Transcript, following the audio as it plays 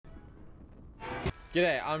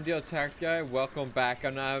G'day, I'm the Attack Guy. Welcome back.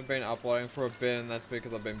 I know I haven't been uploading for a bit, and that's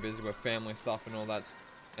because I've been busy with family stuff and all that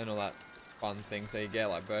fun things that you get,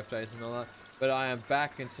 like birthdays and all that. But I am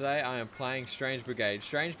back, and today I am playing Strange Brigade.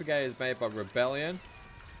 Strange Brigade is made by Rebellion.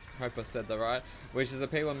 Hope I said that right. Which is the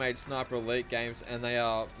people who made Sniper Elite games, and they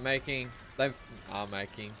are making. What am I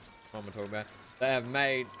talking about? They have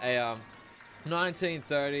made a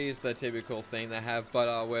 1930s, the typical thing they have,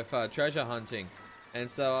 but with treasure hunting, and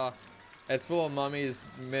so. It's full of mummies,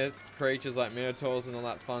 myth, creatures like minotaurs and all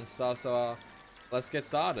that fun stuff, so let's get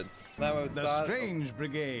started. The Strange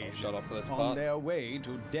Brigade, shut off for this on part. their way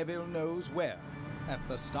to devil knows where, at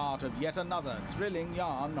the start of yet another thrilling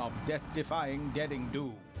yarn of death-defying deading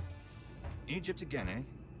doom. Egypt again, eh?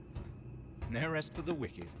 No rest for the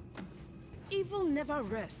wicked. Evil never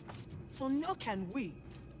rests, so nor can we.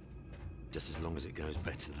 Just as long as it goes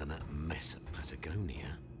better than that mess at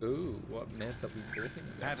Patagonia. Ooh, what mess are we talking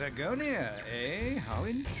about? Patagonia, eh? How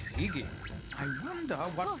intriguing. I wonder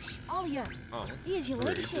what... Gosh, Alia, Oh, here's your rude,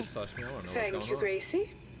 lecture. just touched me. I don't know what's Thank going you, on.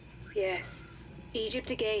 Gracie. Yes, Egypt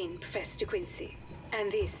again, Professor De Quincy.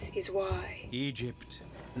 And this is why. Egypt,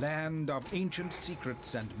 land of ancient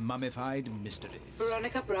secrets and mummified mysteries.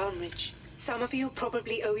 Veronica Brownridge, some of you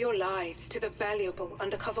probably owe your lives to the valuable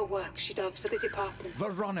undercover work she does for the department.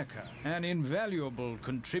 Veronica, an invaluable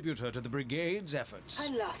contributor to the Brigade's efforts.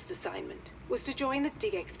 Her last assignment was to join the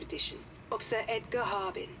dig expedition of Sir Edgar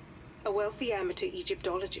Harbin, a wealthy amateur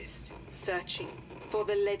Egyptologist, searching for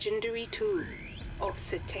the legendary tomb of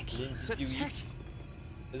Seteki. Seteki?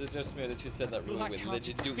 Is it just me that you said that really weird?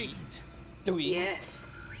 Legendary. Yes,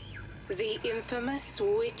 the infamous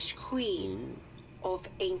Witch Queen of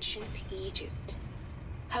ancient Egypt.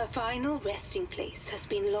 Her final resting place has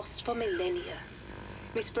been lost for millennia.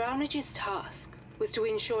 Miss Brownridge's task was to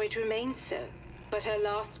ensure it remained so, but her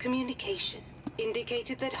last communication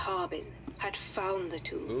indicated that Harbin had found the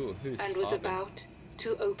tomb and was about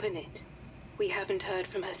to open it. We haven't heard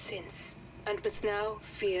from her since, and must now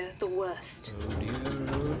fear the worst. Oh dear,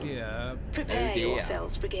 oh dear. Prepare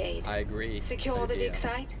yourselves, Brigade. I agree. Secure the dig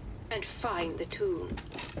site and find the tomb.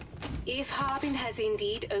 If Harbin has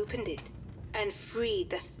indeed opened it and freed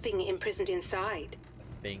the thing imprisoned inside,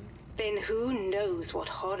 then who knows what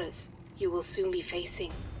horrors you will soon be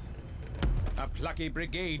facing. A plucky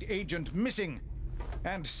Brigade agent missing,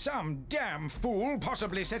 and some damn fool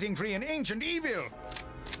possibly setting free an ancient evil.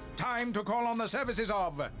 Time to call on the services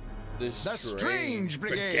of the Strange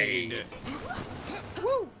Brigade.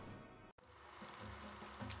 Woo!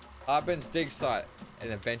 Harbin's dig site.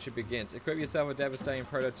 An adventure begins. Equip yourself a devastating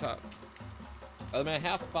prototype. No matter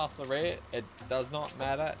how fast I read it, it does not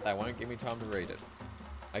matter. They won't give me time to read it.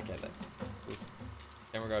 Okay then. Ooh.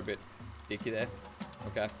 Camera got a bit dicky there.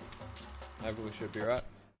 Okay. Hopefully we should be right.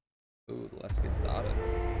 Ooh, let's get started.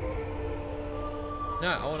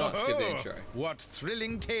 No, I will not skip the intro. What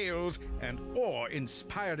thrilling tales and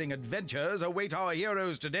awe-inspiring adventures await our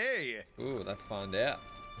heroes today. Ooh, let's find out.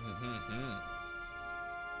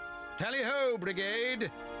 Tally-ho, Brigade!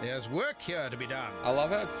 There's work here to be done. I love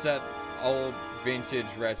how it's set old, vintage,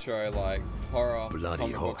 retro, like horror, Bloody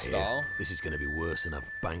comic book hot style. here. This is going to be worse than a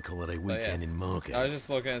bank holiday weekend in Market. I was just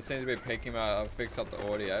looking, it seems to be picking up. I've fixed up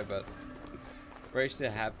the audio, but reached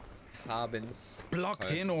the Harbin's Blocked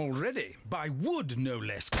post. in already by wood, no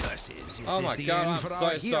less. Curses. Is Oh this my the God, end I'm for so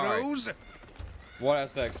our sorry. heroes? What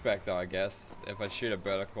else to expect, though, I guess? If I shoot a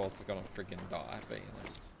bird, of course, it's gonna freaking die. But, you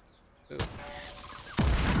know. Ooh.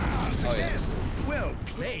 Success. Well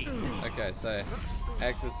played. Okay, so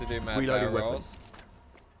X is to do mad Reloaded barrel rolls.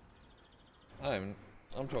 I'm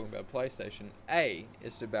talking about PlayStation. A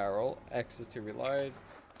is to barrel, X is to reload,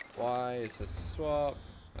 Y is to swap.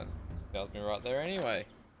 That tells me right there anyway.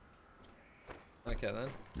 Okay then.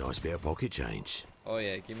 Nice bit of pocket change. Oh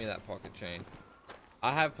yeah, give me that pocket chain.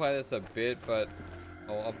 I have played this a bit, but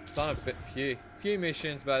I've done a few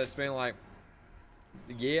missions, but it's been like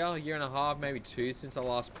a year and a half, maybe two since I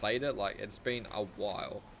last played it. Like, it's been a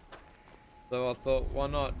while. So I thought, why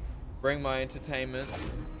not bring my entertainment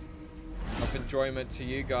of enjoyment to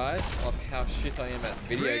you guys of how shit I am at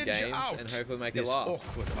video Bridge games out. and hopefully make This it laugh.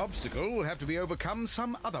 awkward obstacle will have to be overcome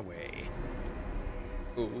some other way.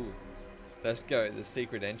 Ooh. Let's go the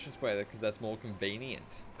secret entranceway because that's more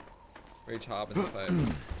convenient. Reach Harbin's post.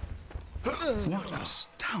 What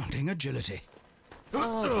astounding agility.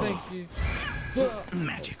 Oh, thank you.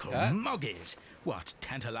 Magical Cat? muggies. What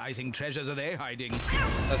tantalizing treasures are they hiding?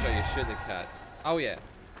 That's why you shoot the cats. Oh yeah.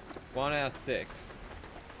 1 out of 6.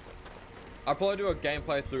 I'll probably do a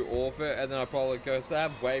gameplay through all of it, and then I'll probably go, so they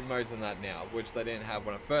have wave modes in that now, which they didn't have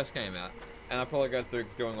when it first came out. And I'll probably go through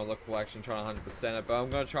doing all the collection, trying to 100% it, but I'm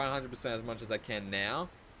going to try and 100% as much as I can now.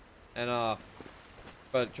 And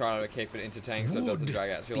but try to keep it entertaining so it doesn't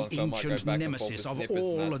drag out too long. So I might go ancient back and forth nemesis with of snippets and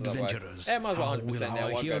all that, so that way. adventurers. Yeah, might as well How 100% will now. I our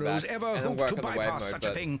won't go heroes back ever and then hope work to on the wave bypass mode, such a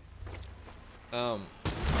but thing? I'll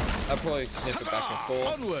probably snip it back and forth.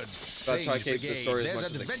 Onwards, But try to keep the Brigade. story as There's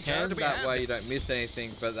much as I adventure can. to be That had. way you don't miss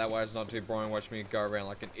anything, but that way it's not too boring. Watch me go around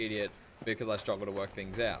like an idiot because I struggle to work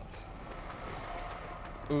things out.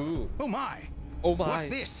 Ooh. Oh my! Oh my. What's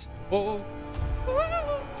this? Oh.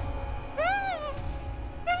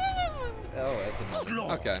 Oh, that's Good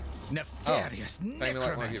lord. okay. Nefarious Make me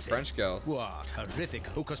like one of your necromancy. French girls. What horrific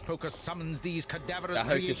hocus pocus summons these cadaverous The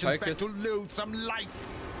hocus creations back pocus? to loathsome life?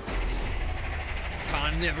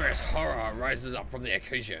 Carnivorous horror rises up from the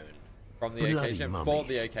occasion. From the Bloody occasion, for mummies.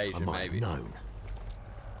 the I occasion, might maybe. have known.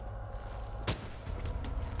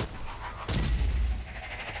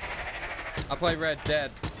 I play Red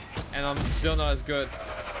Dead, and I'm still not as good.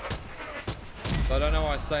 So I don't know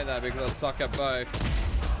why I say that, because I suck at both.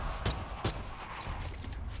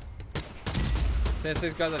 Since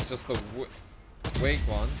these guys are just the weak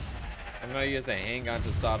ones, I'm going to use a handgun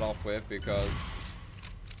to start off with, because...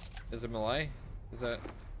 Is it melee? Is it...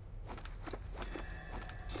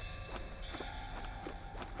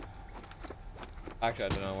 Actually, I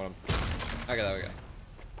don't know what I'm... Okay, there we go.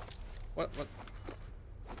 What?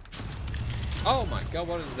 Oh my god,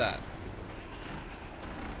 what is that?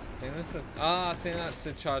 I think that's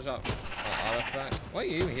to charge up my artifact. What are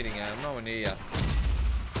you hitting at? I'm nowhere near you.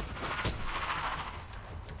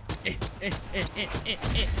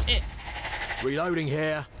 Reloading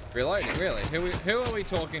here. Reloading, really? Who are we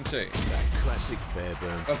talking to? That classic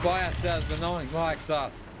Fairburn. We're by ourselves, but no one likes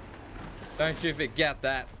us. Don't you forget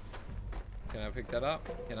that. Can I pick that up?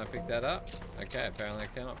 Can I pick that up? Okay, apparently I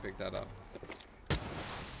cannot pick that up.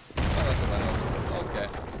 Oh, that's what that is. Okay.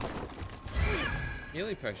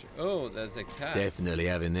 Healing potion. Oh, there's a cat. Definitely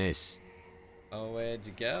having this. Oh, where'd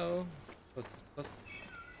you go? Puss.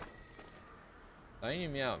 Don't you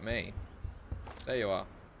meow at me. There you are.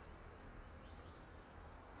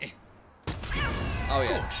 Oh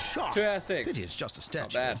yeah. Oh, shot. 2 out of 6. Pity it's just a statue.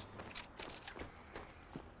 Not bad.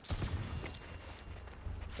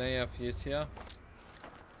 Any use here?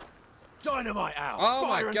 Dynamite out. Oh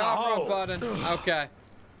Fire my in god, the wrong hole. button. Okay.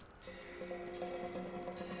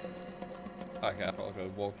 Okay, I probably could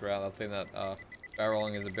have walked around. I think that barrel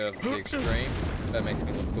rolling is a bit of the extreme. That makes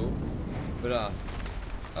me look cool. But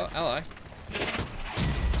oh, hello.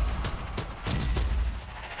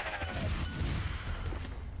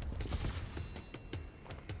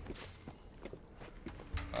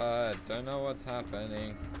 I don't know what's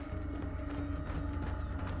happening.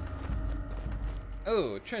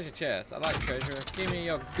 Oh, treasure chest. I like treasure. Give me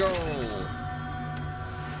your gold.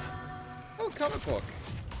 Oh, comic book.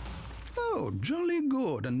 Oh, jolly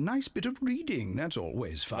good. A nice bit of reading. That's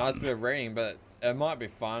always fun. Nice bit of reading, but it might be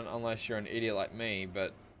fun unless you're an idiot like me,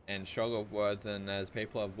 and struggle with words. And as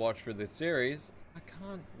people have watched through this series, I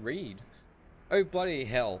can't read. Oh bloody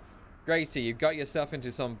hell. Gracie, you got yourself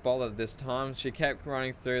into some bother this time. She kept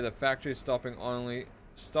running through the factory, stopping only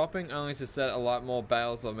to set alight more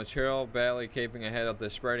bales of material, barely keeping ahead of the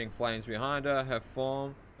spreading flames behind her. Her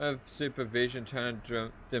form of supervision turned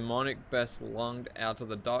demonic, best lunged out of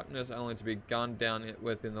the darkness, only to be gunned down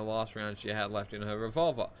within the last round she had left in her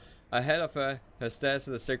revolver. Ahead of her stairs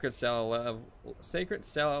to the secret cellar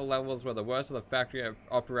levels where the worst of the factory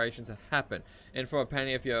operations had happened. And for a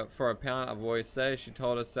penny, for a pound, a voice says, she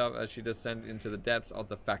told herself as she descended into the depths of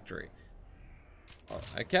the factory. Oh,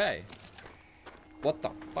 okay. What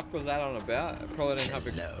the fuck was that on about? It probably didn't have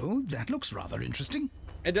a... Hello, that looks rather interesting.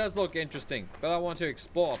 It does look interesting, but I want to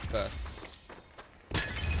explore first.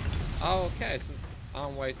 Oh, okay, so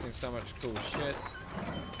I'm wasting so much cool shit.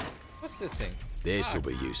 What's this thing? This will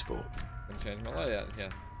be useful. I can change my loadout here.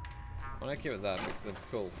 I want to keep it that because it's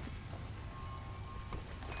cool.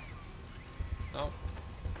 Oh.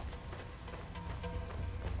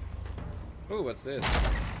 Ooh, what's this?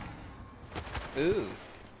 Ooh,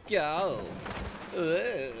 skulls.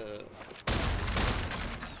 Ugh.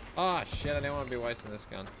 Oh shit, I didn't want to be wasting this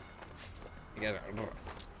gun. Oh,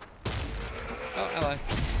 hello.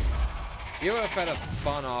 You would have had a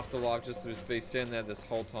fun afterlife just to be sitting there this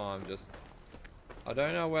whole time, just... I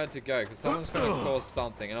don't know where to go, because someone's going to cause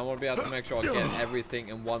something, and I want to be able to make sure I get everything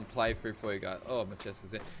in one playthrough for you guys. Oh, my chest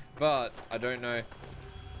is in. But, I don't know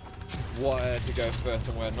where to go first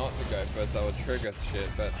and where not to go first. That would trigger shit,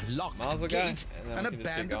 but might as well go, and then we can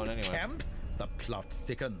just get going anyway. Camp? The plot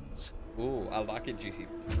thickens. Ooh, I like it juicy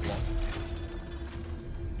plot.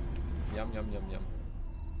 Yum, yum, yum, yum.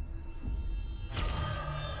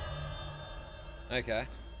 Okay.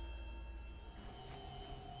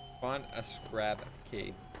 Find a scrap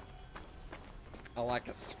key. I like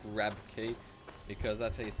a scrap key. Because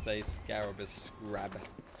that's how you say scarab is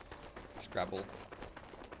Scrabble.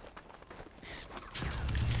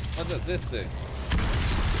 What does this do?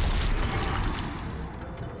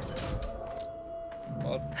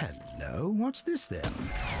 What? Hello, what's this then?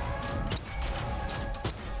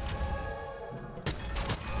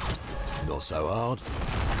 Not so hard.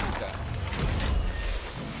 Okay.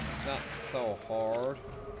 Not so hard.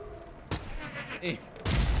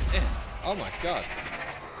 Oh my god.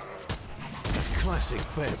 Classic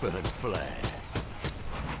Fairburn flair.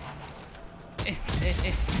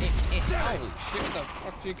 Holy shit, what the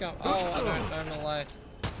fuck do you come? Oh, I don't lie.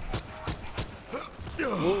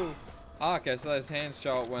 Ooh. Oh, okay, so those hands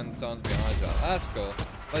show up when someone's behind you. That's cool.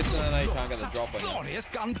 At least then I know you can't get the drop on you. Glorious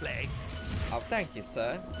gunplay. Oh, thank you,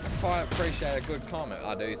 sir. I quite appreciate a good comment,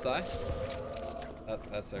 I do say.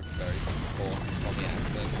 That's a very poor Tommy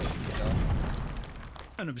accent.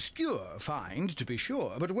 An obscure find, to be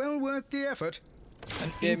sure, but well worth the effort.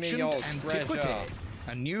 An Give me ancient your antiquity. treasure. A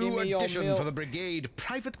Give new me your addition milk. for the Brigade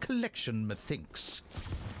private collection, methinks.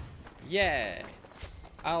 Yeah.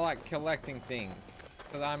 I like collecting things.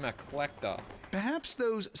 Because I'm a collector. Perhaps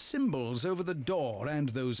those symbols over the door and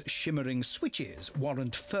those shimmering switches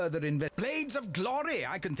warrant further Blades of glory!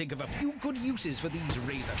 I can think of a few good uses for these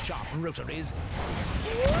razor-sharp rotaries.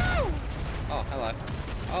 Oh, hello.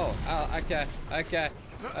 Oh, okay, okay,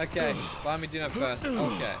 okay. Buy me dinner first.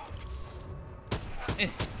 Okay.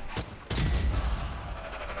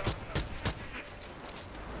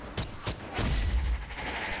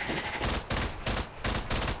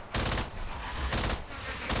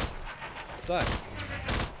 So,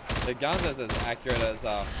 the gun is as accurate as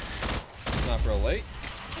Sniper Elite.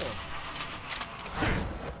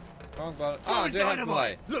 Oh, I do have to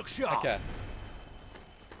play. Look sharp. Okay.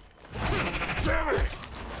 Damn it!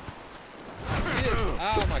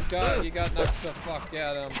 Oh my god, you got knocked the fuck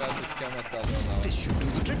out and I'm about to kill myself on This should do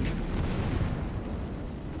the trick.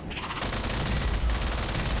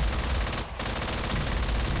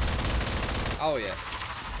 Oh yeah.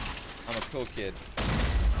 I'm a cool kid.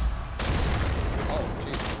 Oh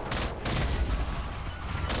jeez.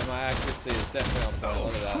 So my accuracy is definitely on point.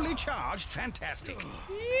 Look at that. Fully charged, fantastic.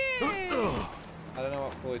 I don't know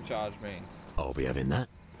what fully charged means. I'll be having that.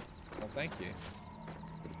 Well, thank you.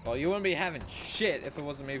 Well, you wouldn't be having shit if it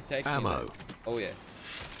wasn't me taking Ammo. it. Oh yeah.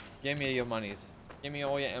 Give me your monies. Give me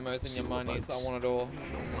all your ammos and your Silver monies. boats. I want it all.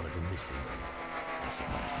 One of them missing. That's a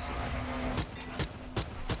bad sign.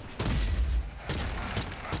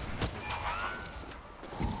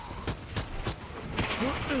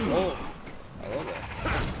 Oh, I love that.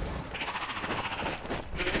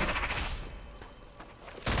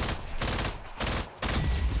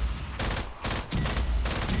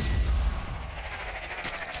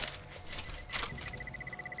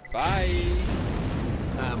 Bye.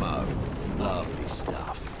 Ammo. Lovely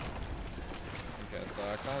stuff. Okay, so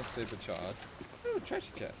I can't supercharge. Ooh,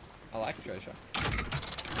 treasure chest. I like treasure.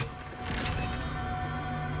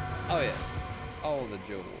 Oh yeah. Oh, the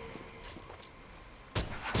jewels.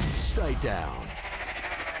 Stay down.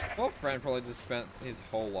 My friend probably just spent his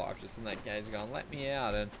whole life just in that cage going, let me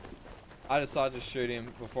out, and I decided to shoot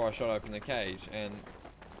him before I shot open the cage, and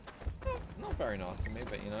not very nice of me,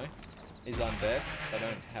 but you know, he's undead. I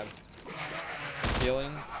don't have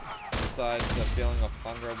feelings besides the feeling of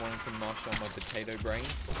hunger wanting to mush on my potato brains.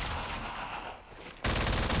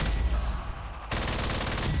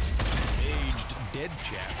 Aged dead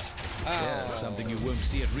chaps. Oh. Yeah, something you won't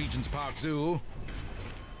see at Regent's Park Zoo.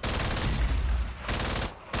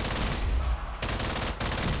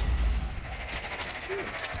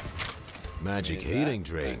 Magic Need healing that.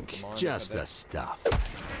 drink. Thanks, mind Just if I the do. stuff.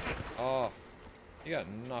 Oh, you got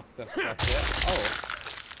knocked the fuck out.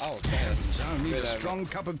 Oh, okay. I'll need Bit a over- strong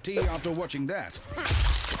cup of tea after watching that.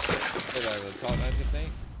 Bit over the top, don't you think?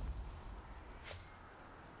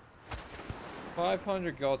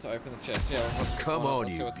 500 gold to open the chest. Yeah, let's Come on,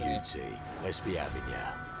 let's see you what's in here. beauty. Let's be having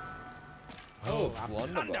ya. Oh, a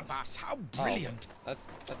blunderbuss. blunderbuss, how brilliant. Oh,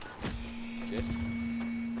 that's shit.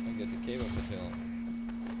 I get to keep up the hill.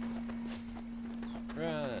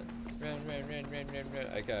 Run. Run.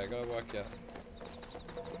 Okay, I gotta work out.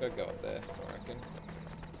 Gotta go up there, I reckon.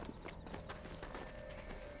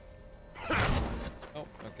 Oh,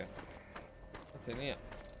 okay. What's in here?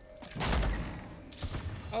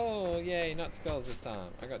 Oh, yay, not skulls this time.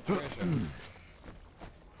 I got treasure.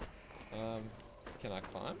 Can I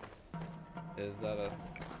climb? Is that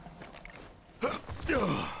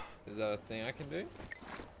a thing I can do?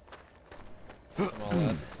 Am I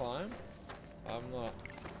allowed to climb? I'm not.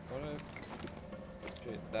 What if...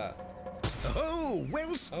 Shoot that. Oh,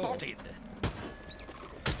 well spotted.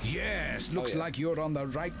 Yes, looks like you're on the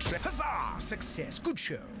right track. Huzzah! Success. Good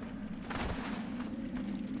show.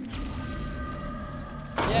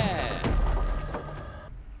 Yeah.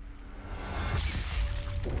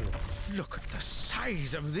 Look at the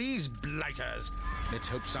size of these blighters. Let's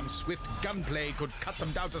hope some swift gunplay could cut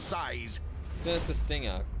them down to size. Just a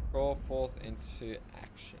stinger. Crawl forth into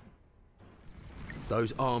action.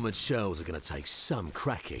 Those armored shells are gonna take some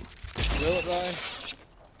cracking. Will it though?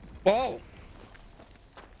 Whoa!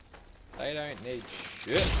 They don't need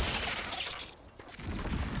shit.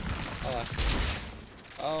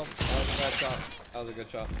 Oh, that was a bad shot. That was a good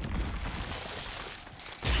shot.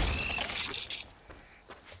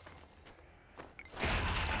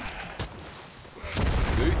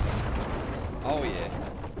 Loot. Oh yeah.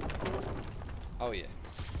 Oh yeah.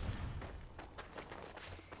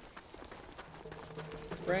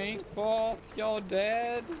 Bring forth your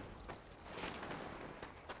dead.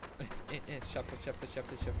 Shepard.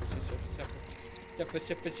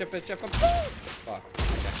 Fuck.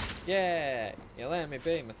 Okay. Yeah. You let me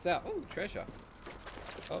be myself. Ooh, treasure.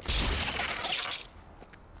 Oh.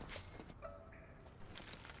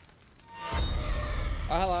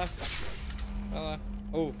 Oh, hello. Hello.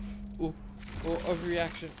 Oh. Ooh. Oh,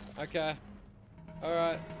 overreaction. Okay.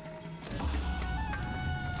 Alright.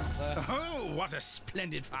 Oh, what a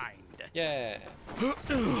splendid find. Yeah.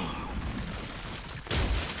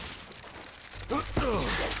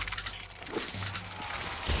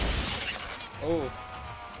 Oh.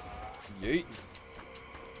 Yeet.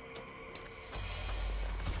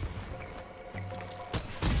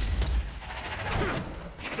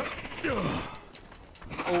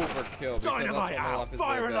 Overkill because Dynamite that's out!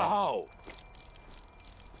 Fire in the hole!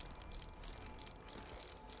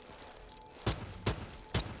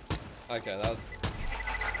 Okay, that was...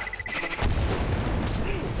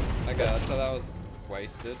 Okay, so that was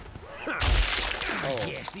wasted. Oh.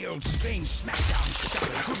 Yes, the old strange smackdown shot.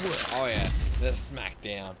 Good work. Oh yeah, the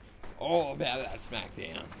smackdown. All about that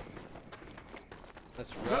smackdown.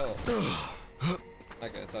 Let's roll.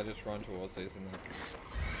 Okay, so I just run towards these and then...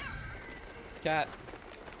 Cat.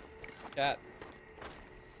 Cat.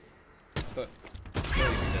 But...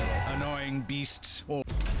 Annoying beasts.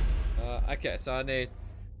 Okay, so I need...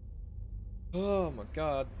 Oh my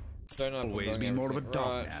god. Don't know if Always been more of a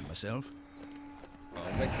dog man myself. Oh,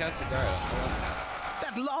 the cat's a great. I like that.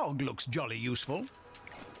 That log looks jolly useful.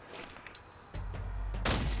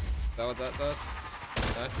 Is that what that does?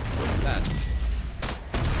 No? That.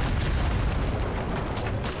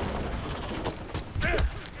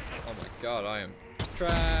 Oh my god, I am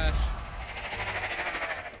trash.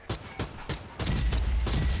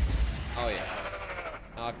 Oh yeah.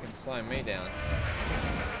 Now it can slow me down.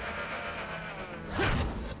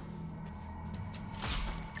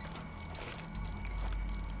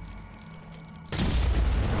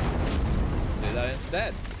 Do that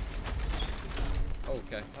instead.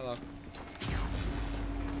 Okay, hello.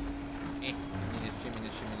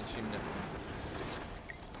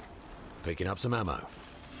 Picking up some ammo.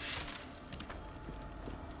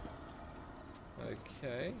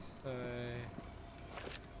 Okay, so...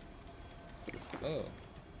 Oh,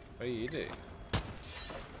 what do you do?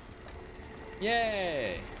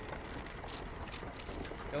 Yay!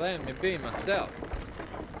 You're letting me be myself.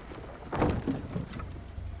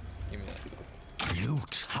 Give me that.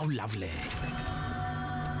 Loot, how lovely.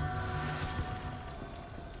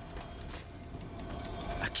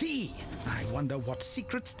 A key. I wonder what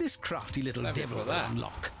secrets this crafty little devil will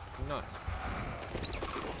unlock. Nice.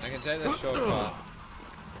 I can take this shortcut.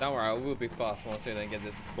 Don't worry, I will be fast once I get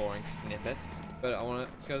this boring snippet. But I want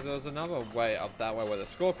to, because there was another way up that way where the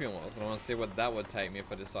scorpion was, and I want to see what that would take me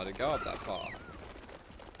if I decided to go up that path.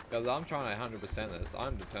 Because I'm trying to 100% this.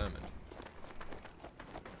 I'm determined.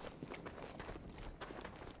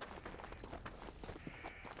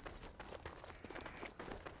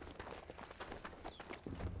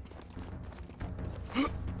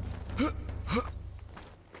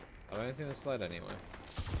 I don't think the sled anyway.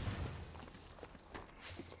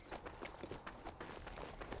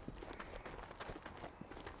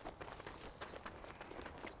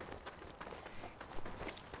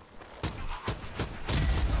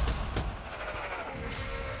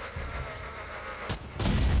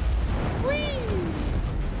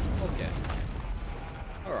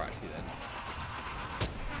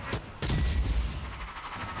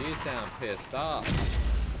 You sound pissed off.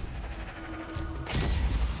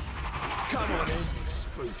 Come on in,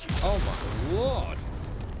 spooky. Oh my lord.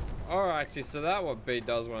 Alrighty, so that what B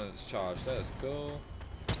does when it's charged. That is cool.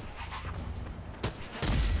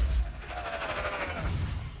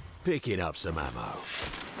 Picking up some ammo.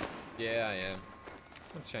 Yeah, I am.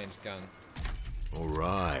 I'll change gun. All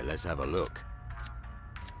right, let's have a look.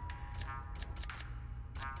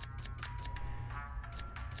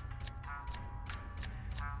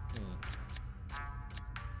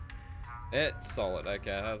 It's solid.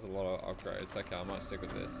 Okay, it has a lot of upgrades. Okay, I might stick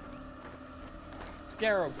with this.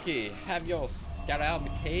 Scarab key. Have your scarab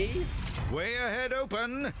key. Way ahead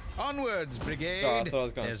open. Onwards, Brigade. Oh, I thought I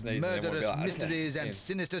was going to There's sneeze. murderous Like, mysteries okay. and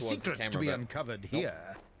sinister Towards the secrets to camera be bit. uncovered Nope.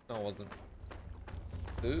 here. No, it wasn't.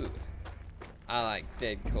 Ooh. I like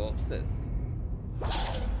dead corpses. Well,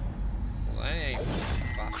 that ain't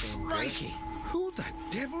fucking Crikey! Who the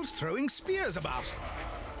devil's throwing spears about?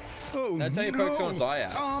 Oh, That's how you no. poke someone's eye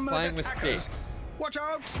out. Armored Playing with attackers. sticks. Watch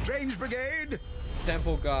out, strange brigade!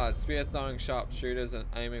 Temple guard, spear throwing sharpshooters and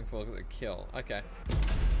aiming for the kill. Okay.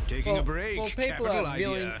 Taking a break. For people Capital that are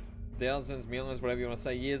idea. thousands, millions, whatever you want to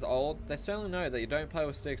say, years old, they certainly know that you don't play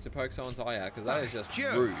with sticks to poke someone's eye out, because that is just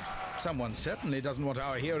Sure. rude. Someone certainly doesn't want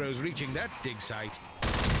our heroes reaching that dig site.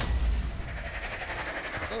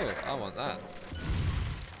 Oh, I want that.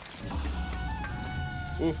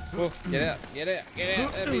 Ooh, ooh, get out, get out, get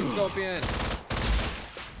out, that big scorpion.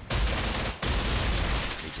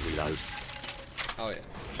 Need to reload. Oh yeah.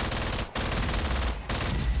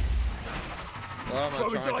 What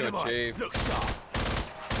am I trying to achieve? Look sharp.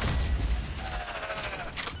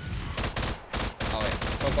 Oh yeah.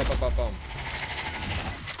 Boom, boom, boom, boom, boom.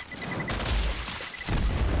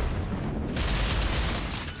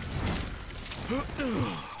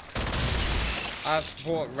 I've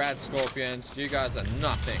fought rad scorpions. You guys are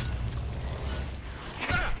nothing.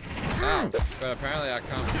 Oh, but apparently I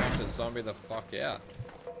can't punch a zombie the fuck out.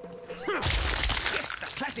 Yes, the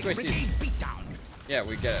classic Twitches. brigade beatdown. Yeah,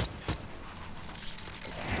 we get it.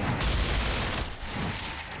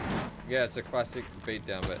 Yeah, it's a classic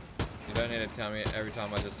beatdown, but you don't need to tell me every time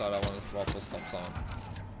I decide I want to waffle stop song.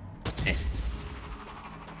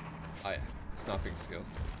 Oh yeah, sniping skills.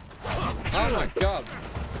 Oh my god!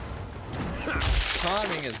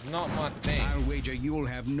 Timing is not my thing. I'll wager you'll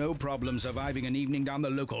have no problem surviving an evening down the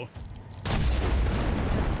local.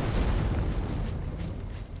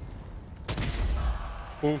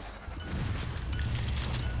 Oof.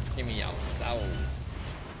 Give me your souls.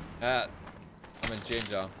 I'm a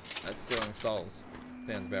ginger. That's stealing souls.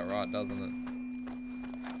 Sounds about right, doesn't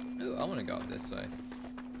it? Ooh, I want to go up this way.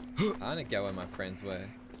 I want to go where my friends were.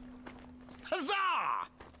 Huzzah!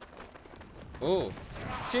 Ooh.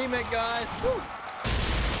 Achievement, guys! Woo!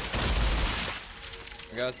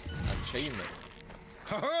 I got achievement.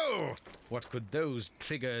 Ho-ho! What could those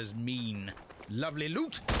triggers mean? Lovely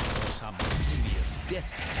loot or some hideous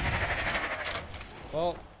death?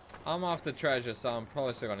 Well, I'm after treasure, so I'm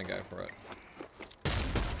probably still going to go for it.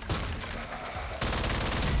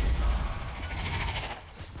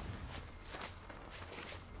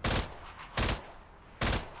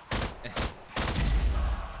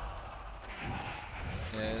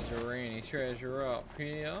 There's a rainy treasure up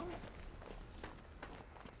here.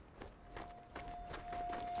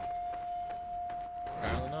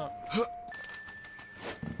 Apparently not.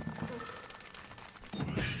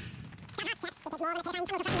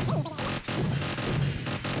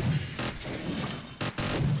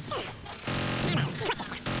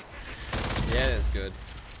 Yeah, it is good.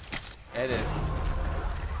 It is.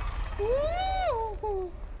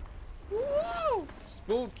 Woo! Woo!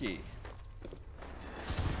 Spooky.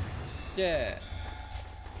 Yeah.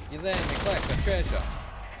 You let me collect the treasure.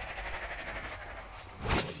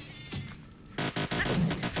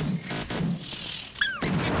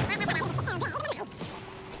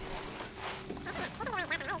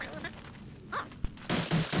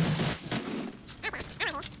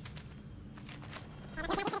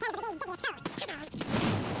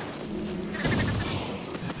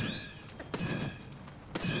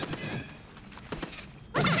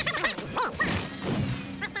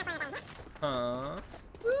 Huh?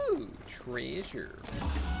 Ooh, treasure.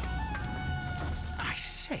 I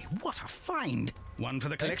say, what a find! One for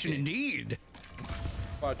the collection you. indeed.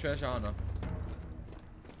 By treasure hunter.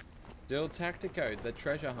 Still Tactico, the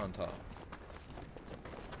treasure hunter.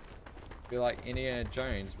 Feel like Indiana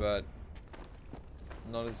Jones, but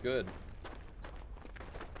not as good.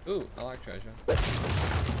 Ooh, I like treasure.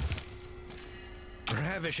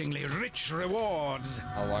 Ravishingly rich rewards.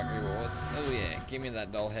 I like rewards. Oh yeah, give me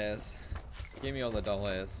that doll hairs. Give me all the doll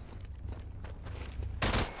hairs.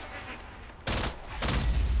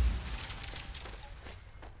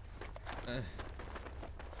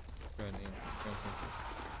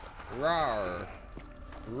 Rawr.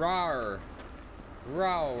 Rawr.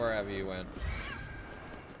 Rawr, wherever you went.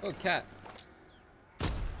 Oh, cat.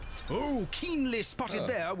 Oh, keenly spotted Oh.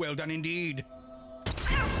 there. Well done indeed.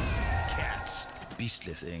 Cats.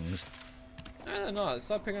 Beastly things. No, they're not.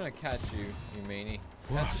 Stop picking on a cat, you meanie.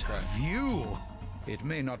 What That's a great. view! It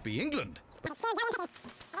may not be England.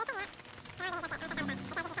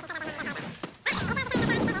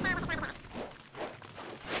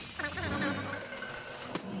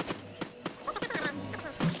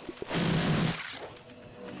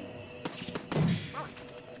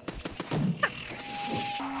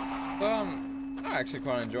 I'm actually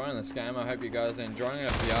quite enjoying this game. I hope you guys are enjoying it.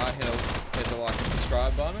 If you are, hit the like and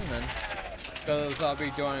subscribe button. And because I'll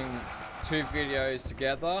be doing 2 videos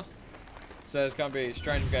together. So there's going to be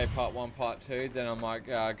Strange Brigade Part 1, Part 2. Then I might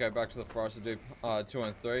go back to the forest to do 2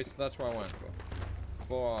 and 3. So that's where I went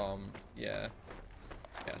before. Yeah.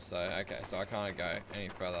 Yeah, so, okay. So I can't go any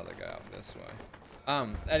further to go up this way.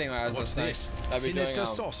 Anyway, as I was saying, I'll be Sinister doing,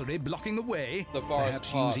 sorcery blocking the way. the forest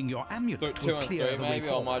Perhaps part using your amulet 2 will and 3. clear the way Maybe I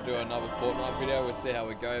forward. might do another Fortnite video. We'll see how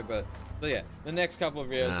we go. But yeah, the next couple of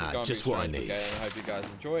videos is going to be just what I Strange need. Brigade, and I hope you guys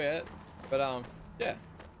enjoy it. But yeah,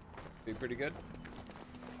 be pretty good.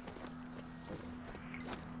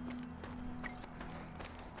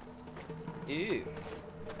 Ew,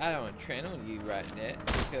 I don't want to train on you right now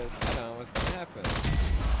because I don't know what's going to happen.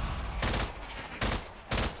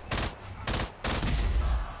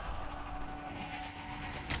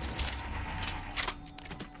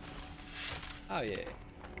 Oh yeah.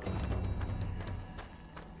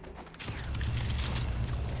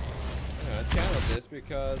 I'm gonna counter this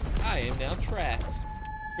because I am now trapped.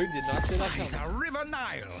 Who did not see that By coming? the River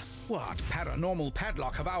Nile! What paranormal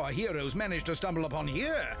padlock have our heroes managed to stumble upon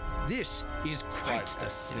here? This is quite the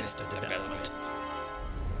sinister development.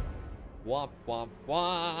 Womp womp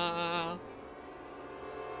womp.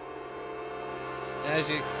 As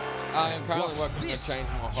you, I am currently What's working to this? change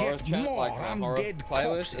my horror Yet chat, more like my horror undead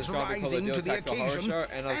playlist. It's corpses going to be called the rising Deal to the Tactical Horror occasion, Show,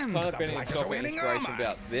 and I've and kind of the been blighters got are my winning inspiration armor.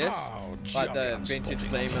 about this, Oh, like the jolly vintage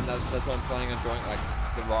unsporting. theme, and that's what I'm planning on doing, like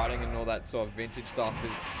the writing and all that sort of vintage stuff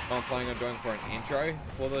is what I'm planning on doing for an intro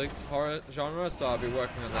for the horror genre. So I'll be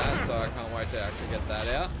working on that. So I can't wait to actually get that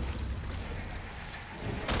out.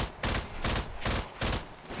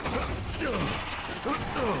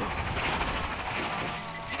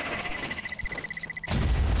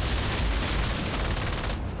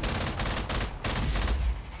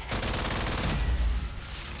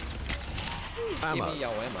 Ammo. Give me your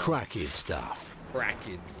ammo. Cracking stuff.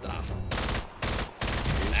 Cracking stuff.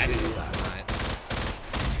 That is mate.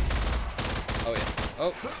 Oh yeah.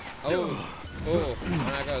 Oh. Oh. Oh. And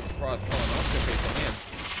I got a surprise colonoscopy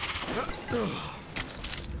from him.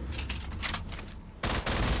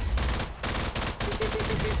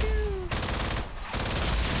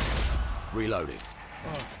 Reloading.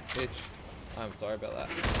 Oh, bitch. I'm sorry about that.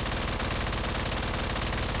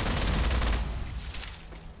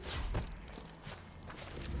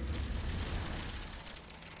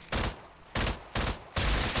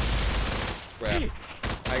 Crap.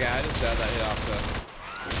 Okay, I just got that hit after.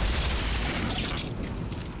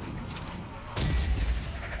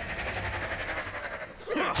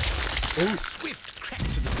 Oh, swift crack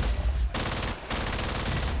to the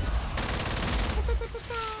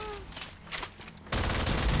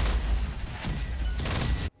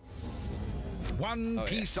One Oh, yeah.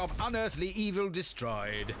 piece of unearthly evil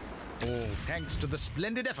destroyed. All thanks to the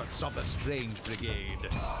splendid efforts of the Strange Brigade.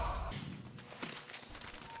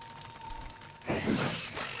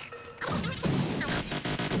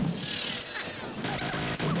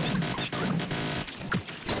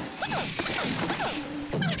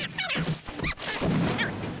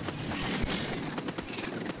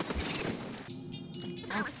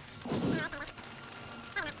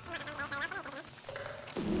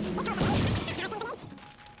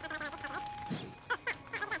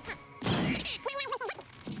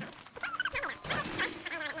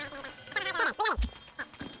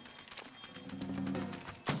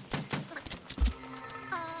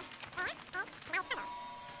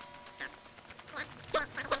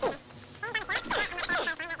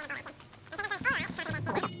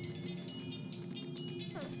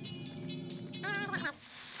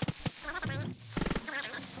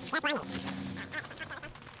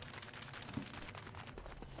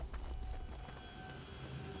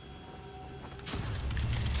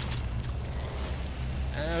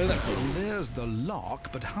 Well, there's the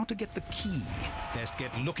lock, but how to get the key? Best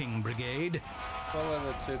get looking, Brigade. What are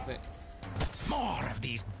the two things? More of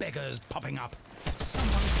these beggars popping up.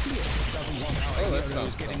 Someone clearly doesn't want our Oh, that heroes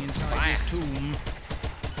sounds getting fun. inside Fire. this tomb.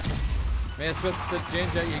 Mess with the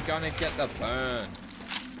ginger, you're gonna get the burn.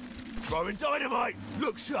 Throwing dynamite.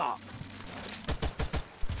 Look sharp.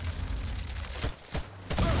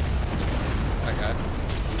 Okay.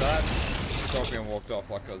 That scorpion walked off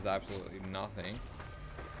like it was absolutely nothing.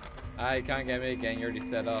 Ah, you can't get me again, you already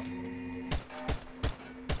set up.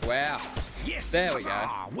 Wow. Yes. There we go.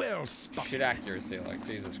 Ah, well spotted. Shit accuracy, like,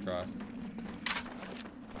 Jesus Christ.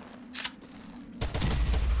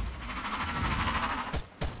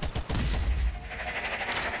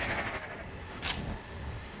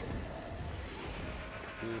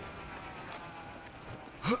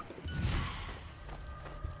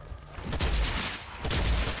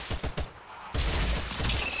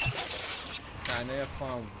 I need to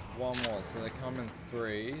find one more, so they come in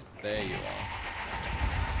threes. There you are.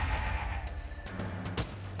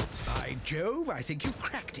 By Jove, I think you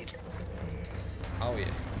cracked it. Oh yeah.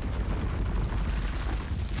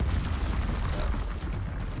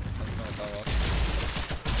 That's not that well.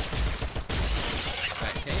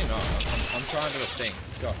 Hey, can you not? I'm trying to do a thing.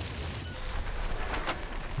 Go.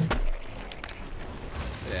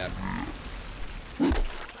 Get out.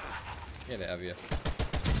 Get out of here.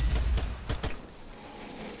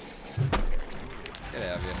 Get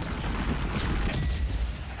out of here.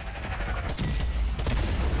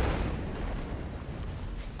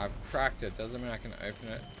 I've cracked it. Doesn't mean I can open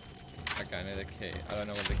it. Okay, I need a key. I don't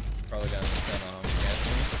know what the probably down in the center. I'm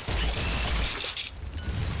guessing.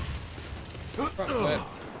 Front flip.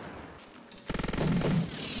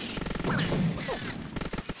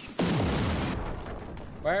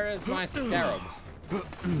 Where is my scarab? Ooh,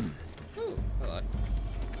 hello.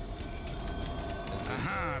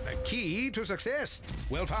 Aha, the key to success.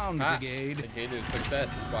 Well found, Brigade. The key to success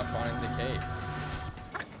is by finding the key.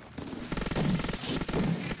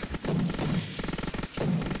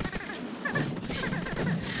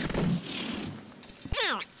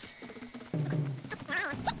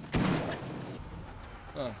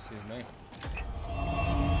 Oh, excuse me.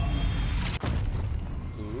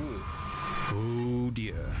 Ooh. Oh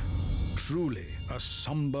dear. Truly a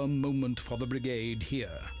somber moment for the Brigade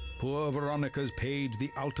here. Poor Veronica's paid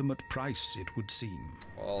the ultimate price, it would seem.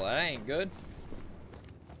 Well, that ain't good.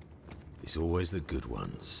 It's always the good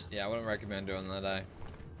ones. Yeah, I wouldn't recommend doing that, eh?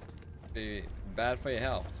 Be bad for your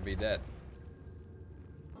health to be dead.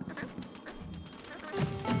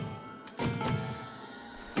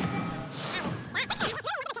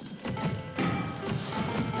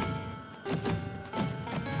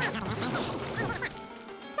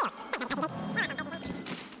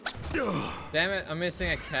 Damn it, I'm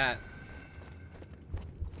missing a cat.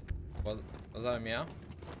 Was that a meow?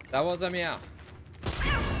 That was a meow.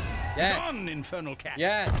 Yes. Gone, infernal cat.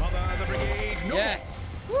 Yes. Mother the Brigade. No. Yes.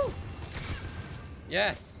 Woo.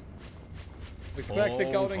 Yes. We collect the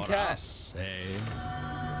golden cat. Us, eh?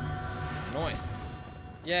 Nice.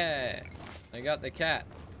 Yeah. I got the cat.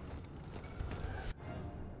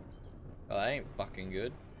 Well, that ain't fucking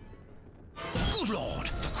good. Good Lord,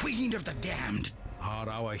 the Queen of the Damned. Are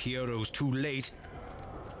our heroes too late?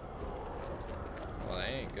 Well, that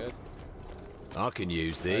ain't good. I can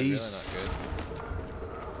use That's really these.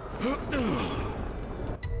 not good.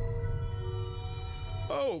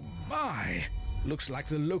 Oh my! Looks like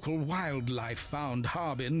the local wildlife found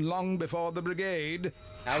Harbin long before the Brigade.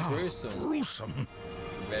 How gruesome. Gruesome.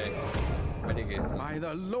 Very, very gruesome. By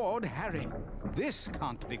the Lord Harry, this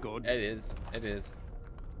can't be good. It is. It is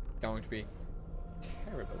going to be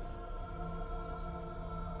terrible.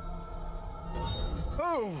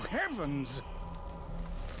 Oh heavens!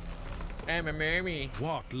 I'm a mommy.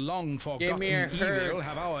 What long Give me a forgotten hurt. evil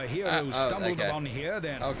have our heroes stumbled okay. upon here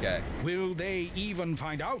then? Okay. Will they even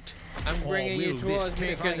find out? I'm bringing Or you will this towards me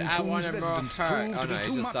because terrifying I want tomb's to more residents hurt. prove Oh to no, be it's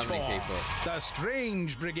too just so much many for? people. The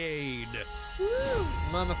Strange Brigade.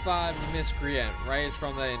 Mummified miscreant, raised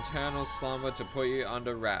from the internal slumber to put you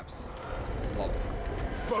under wraps. Love it.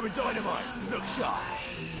 Throwing dynamite. Look sharp.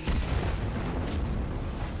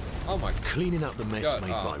 Oh my Cleaning up the mess God,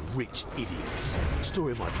 made by rich idiots.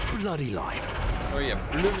 Story of my bloody life. Oh yeah,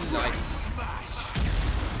 blooming light.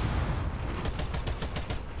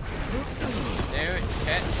 Don't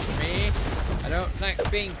catch me. I don't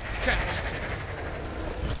like being trapped.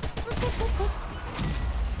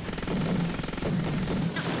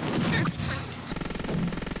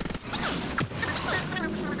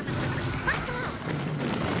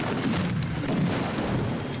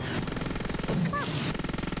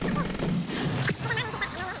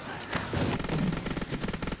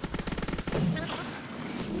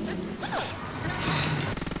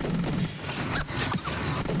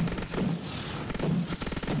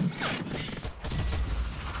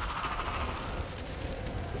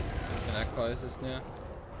 Can I close this now?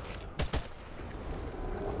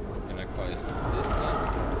 Can I close this now?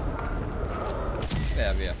 Get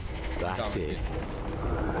out of here. That's Done with it. you.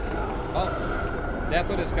 Oh,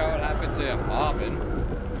 definitely discovered what happened to Harbin.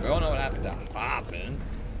 We all know what happened to Harbin.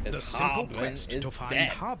 The simple quest to find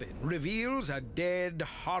Harbin reveals a dead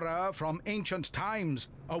horror from ancient times,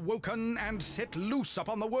 awoken and set loose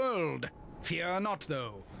upon the world. Fear not,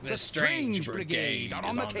 though. The Strange Brigade are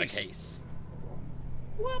on the case.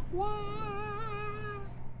 Whoop, whoop.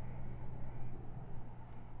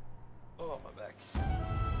 Oh, my back.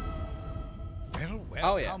 Well,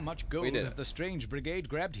 oh, yeah. How much gold have the Strange Brigade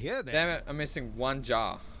grabbed here, then? Damn it, I'm missing one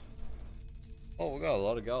jar. Oh, we got a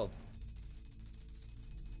lot of gold.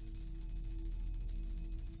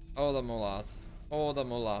 All the moolahs. All the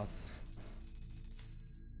moolahs.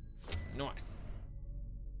 Nice.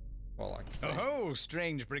 Well, like to say. Oh,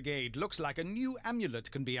 Strange Brigade. Looks like a new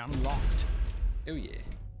amulet can be unlocked. Oh, yeah.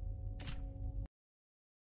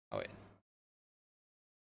 Oh, yeah.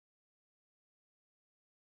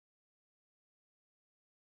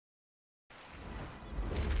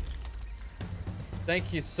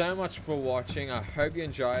 Thank you so much for watching. I hope you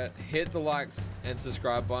enjoy it. Hit the likes and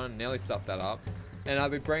subscribe button. Nearly stuffed that up. And I'll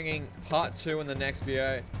be bringing part 2 in the next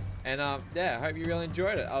video. And yeah, I hope you really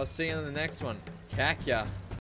enjoyed it. I'll see you in the next one. Cack ya.